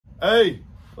Hey,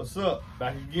 what's up?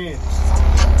 Back again.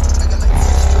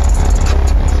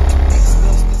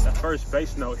 That first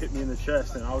bass note hit me in the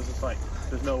chest, and I was just like,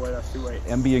 there's no way that's too late.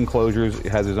 MB Enclosures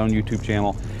has his own YouTube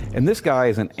channel, and this guy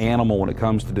is an animal when it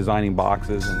comes to designing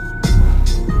boxes.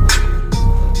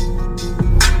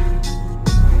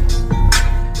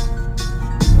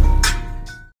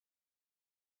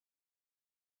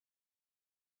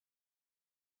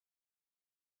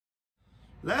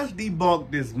 Let's debunk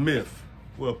this myth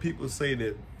where people say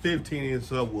that 15-inch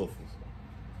subwoofers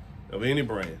of any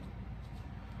brand,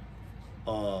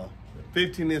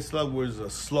 15-inch subwoofers are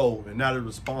slow and not as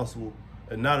responsible,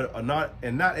 and not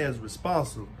as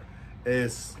responsive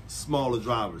as smaller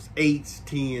drivers. 8s,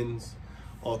 10s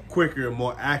are quicker and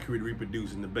more accurate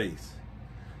reproducing the bass.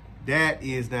 That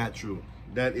is not true.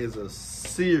 That is a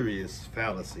serious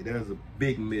fallacy. That is a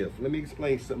big myth. Let me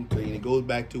explain something to you. It goes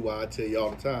back to why I tell you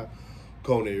all the time,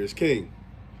 corner is king.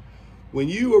 When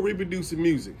you are reproducing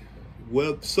music,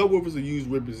 well, subwoofers are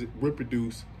used to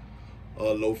reproduce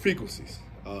low frequencies.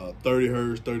 30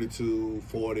 hertz, 32,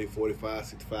 40, 45,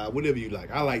 65, whatever you like.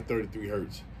 I like 33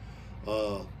 hertz.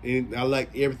 And I like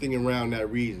everything around that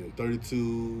region.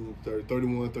 32, 30,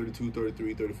 31, 32,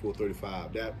 33, 34,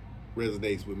 35. That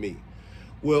resonates with me.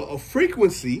 Well, a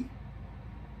frequency,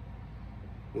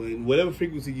 whatever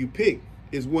frequency you pick,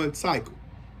 is one cycle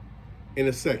in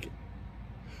a second.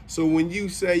 So when you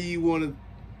say you want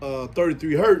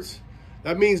 33 hertz,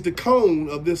 that means the cone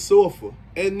of this subwoofer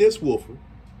and this woofer,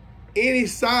 any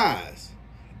size,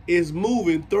 is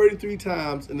moving 33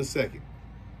 times in a second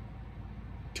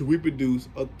to reproduce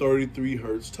a 33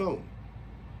 hertz tone.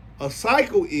 A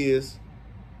cycle is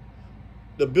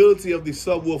the ability of the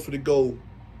subwoofer to go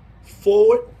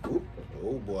forward.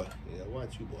 Oh boy, yeah,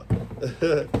 watch you, boy.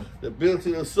 The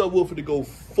ability of the subwoofer to go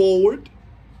forward,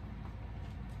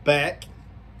 back,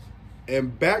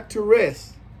 and back to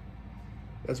rest.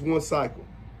 That's one cycle.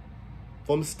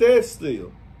 From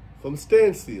standstill, the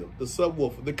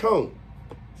subwoofer, the cone,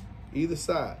 either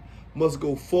side, must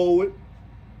go forward,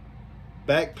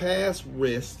 back past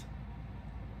rest,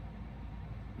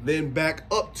 then back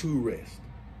up to rest,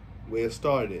 where it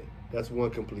started at. That's one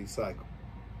complete cycle.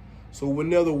 So no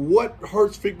matter what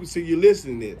hertz frequency you're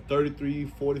listening at, 33,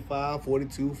 45,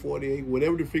 42, 48,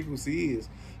 whatever the frequency is,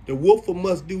 the woofer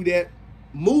must do that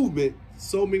movement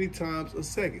so many times a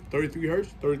second. 33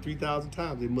 hertz, 33,000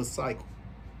 times. It must cycle.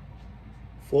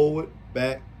 Forward,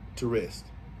 back to rest.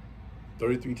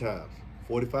 33 times.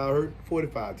 45 hertz,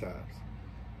 45 times.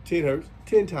 10 hertz,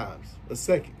 10 times a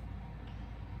second.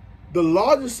 The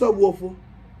largest subwoofer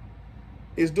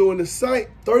is doing the same.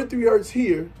 33 hertz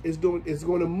here is going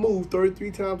to move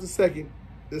 33 times a second,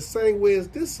 the same way as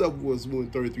this subwoofer is moving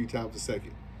 33 times a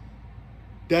second.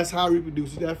 That's how it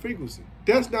reproduces that frequency.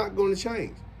 That's not going to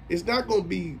change. It's not going to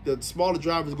be the smaller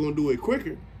drivers going to do it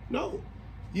quicker. No.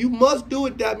 You must do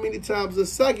it that many times a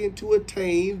second to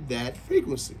attain that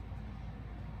frequency.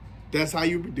 That's how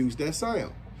you produce that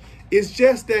sound. It's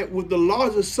just that with the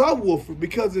larger subwoofer,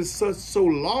 because it's so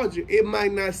larger, it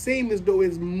might not seem as though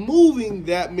it's moving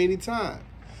that many times.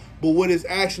 But what is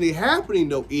actually happening,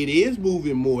 though, it is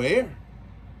moving more air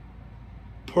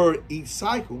per each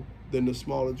cycle than the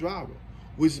smaller driver,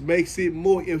 which makes it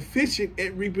more efficient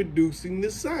at reproducing the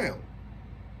sound.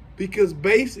 Because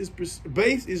bass is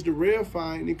the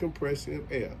rarefying and compressing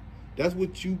of air. That's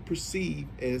what you perceive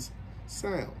as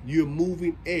sound. You're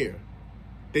moving air,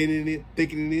 thinning it,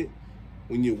 thickening it.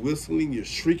 When you're whistling, you're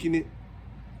shrieking it.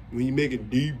 When you're making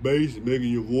deep bass, you're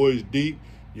making your voice deep,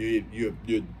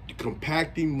 you're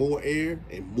compacting more air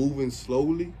and moving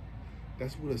slowly.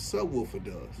 That's what a subwoofer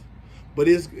does. But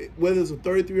whether it's a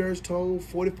 33 hertz tone,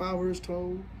 45 hertz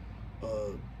tone,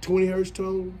 20 hertz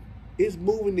tone, it's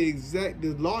moving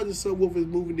the largest subwoofer is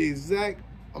moving the exact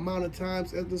amount of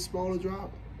times as the smaller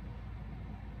driver.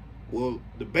 Well,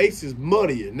 the bass is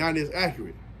muddier, not as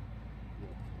accurate.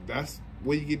 That's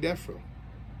where you get that from.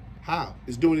 How?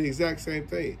 It's doing the exact same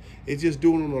thing. It's just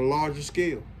doing it on a larger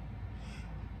scale.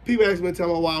 People ask me all the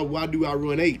time, why do I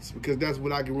run 8s? Because that's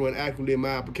what I can run accurately in my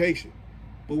application.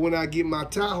 But when I get my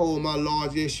Tahoe and my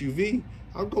large SUV,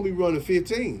 I'm going to be running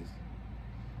 15s.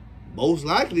 Most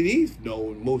likely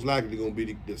going to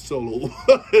be the solo,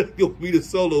 going to be the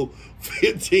solo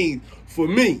 15 for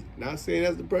me. Not saying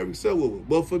that's the perfect subwoofer,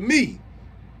 but for me,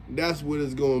 that's what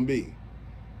it's going to be.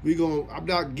 I'm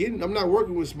not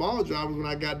working with small drivers when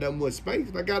I got that much space.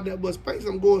 If I got that much space,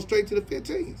 I'm going straight to the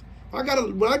 15s.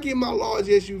 When I get my large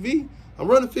SUV, I'm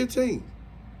running 15s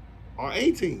or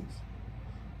 18s.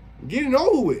 I'm getting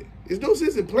over with. There's no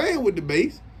sense in playing with the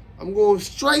bass. I'm going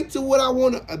straight to what I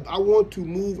want. I want to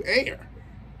move air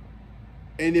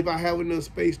And if I have enough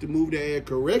space to move the air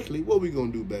correctly, what we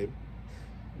gonna do, baby?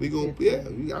 We gonna,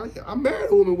 I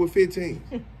married a woman with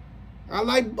 15. I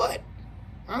like butt.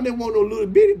 I didn't want no little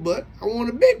bitty butt. I want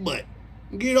a big butt.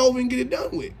 Get it over and get it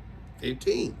done with.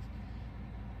 15.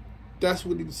 That's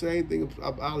what the same thing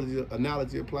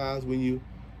analogy applies when you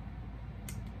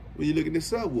look at the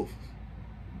subwoofers.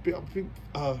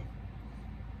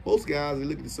 Most guys, they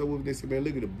look at the subwoofer, they say, man,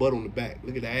 look at the butt on the back.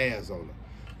 Look at the ass on it.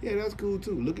 Yeah, that's cool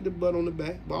too. Look at the butt on the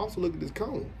back, but also look at this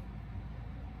cone.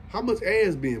 How much air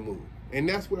is being moved? And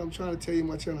that's what I'm trying to tell you in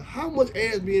my channel. How much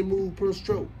air is being moved per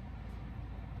stroke?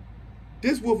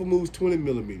 This woofer moves 20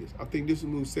 millimeters. I think this will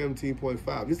move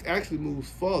 17.5. This actually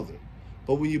moves further.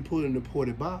 But when you put it in the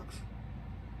ported box,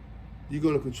 you're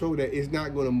going to control that. It's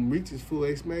not going to reach its full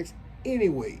X max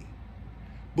anyway.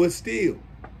 But still,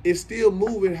 it's still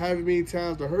moving however many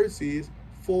times the hertz is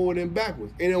forward and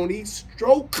backwards. And on each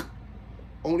stroke,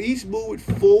 on each move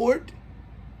forward,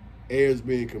 air is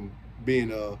being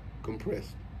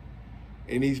compressed.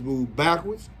 And each move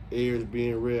backwards, air is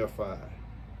being rarefied.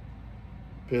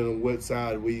 Depending on what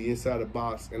side, we inside the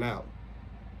box and out.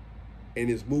 And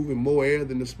it's moving more air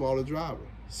than the smaller driver,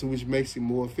 so which makes it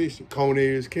more efficient. Cone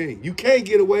air is king. You can't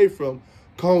get away from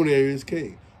cone air is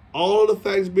king. All of the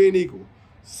facts being equal,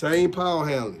 same power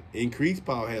handling, increased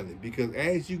power handling, because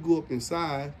as you go up in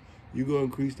size, you're going to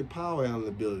increase the power handling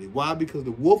ability. Why? Because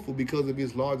the woofer, because of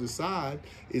its larger size,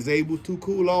 is able to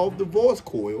cool off the voice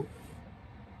coil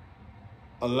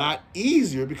a lot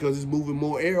easier because it's moving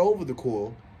more air over the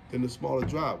coil than the smaller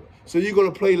driver. So you're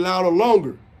going to play louder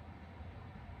longer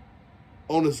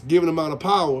on a given amount of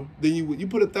power. Then you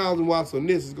put 1,000 watts on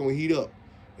this, it's going to heat up.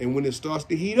 And when it starts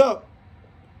to heat up,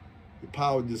 the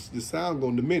power, the sound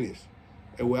going to diminish.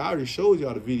 And where I already showed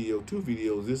y'all the video, 2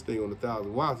 videos, this thing on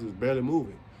 1,000 watts is barely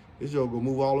moving. This joke gonna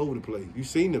move all over the place. You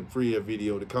seen the free air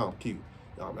video, the Comp Q.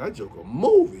 Y'all, that joke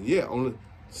moving. Yeah, on the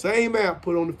same app,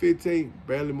 put on the 15,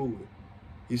 barely moving.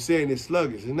 You're saying it's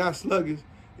sluggish. It's not sluggish.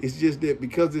 It's just that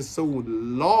because it's so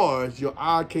large, your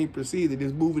eye can't perceive that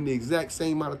it's moving the exact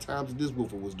same amount of times that this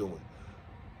woofer was doing.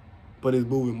 But it's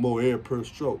moving more air per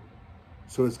stroke.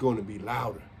 So it's going to be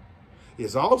louder.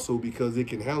 It's also because it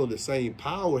can handle the same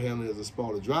power handling as a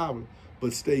smaller driver,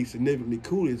 but stay significantly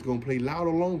cooler. It's going to play louder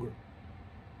longer.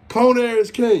 Cone air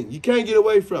is king. You can't get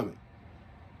away from it.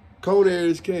 Cone air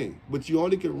is king. But you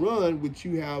only can run what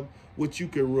you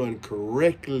can run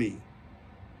correctly.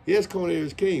 Yes, cone air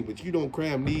is king, but you don't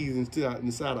cram these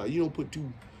inside out. You don't put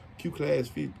 2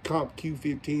 Q-Class Comp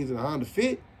Q15s in a Honda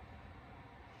Fit.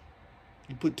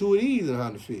 You put 2 of these in a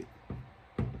Honda Fit.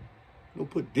 You don't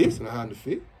put this in a Honda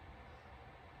Fit.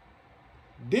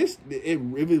 This, if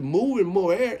it's moving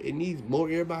more air, it needs more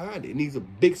air behind it. It needs a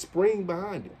big spring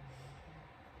behind it.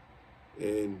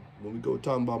 And when we go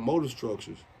talking about motor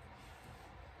structures,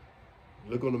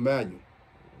 look on the manual.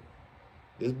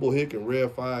 This boy here can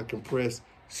rarefy and compress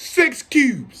 6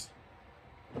 cubes.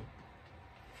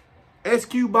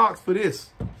 SQ box for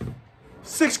this.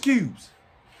 6 cubes.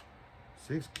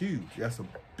 6 cubes.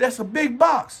 That's a big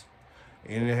box.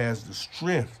 And it has the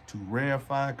strength to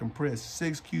rarefy and compress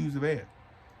 6 cubes of air.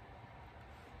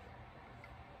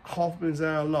 Hoffman's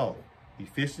iron law.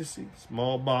 Efficiency,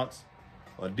 small box,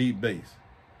 or deep bass.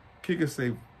 Kickers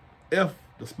say F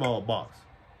the small box.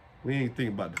 We ain't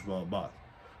thinking about the small box.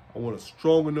 I want a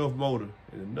strong enough motor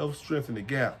and enough strength in the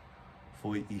gap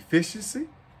for efficiency,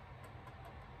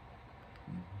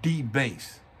 deep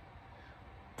bass.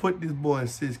 Put this boy in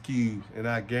 6 cubes and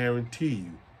I guarantee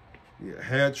you,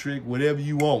 hair trick, whatever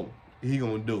you want, he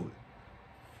gonna do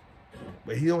it.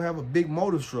 But he don't have a big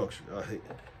motor structure,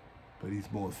 but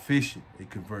he's more efficient at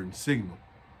converting signal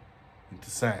into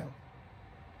sound.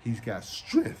 He's got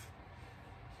strength.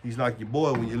 He's like your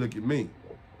boy when you look at me.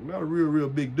 I'm not a real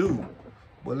big dude,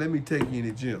 but let me take you in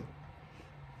the gym.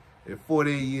 At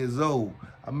 48 years old,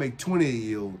 I make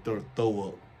 28-year-old throw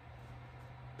up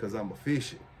because I'm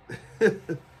efficient.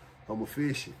 I'm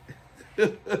efficient.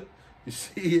 You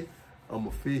see it? I'm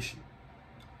efficient.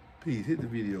 Peace. Hit the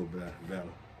video, battle.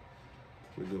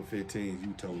 With the 15s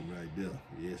you told me right there.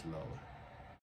 Yes, Lord.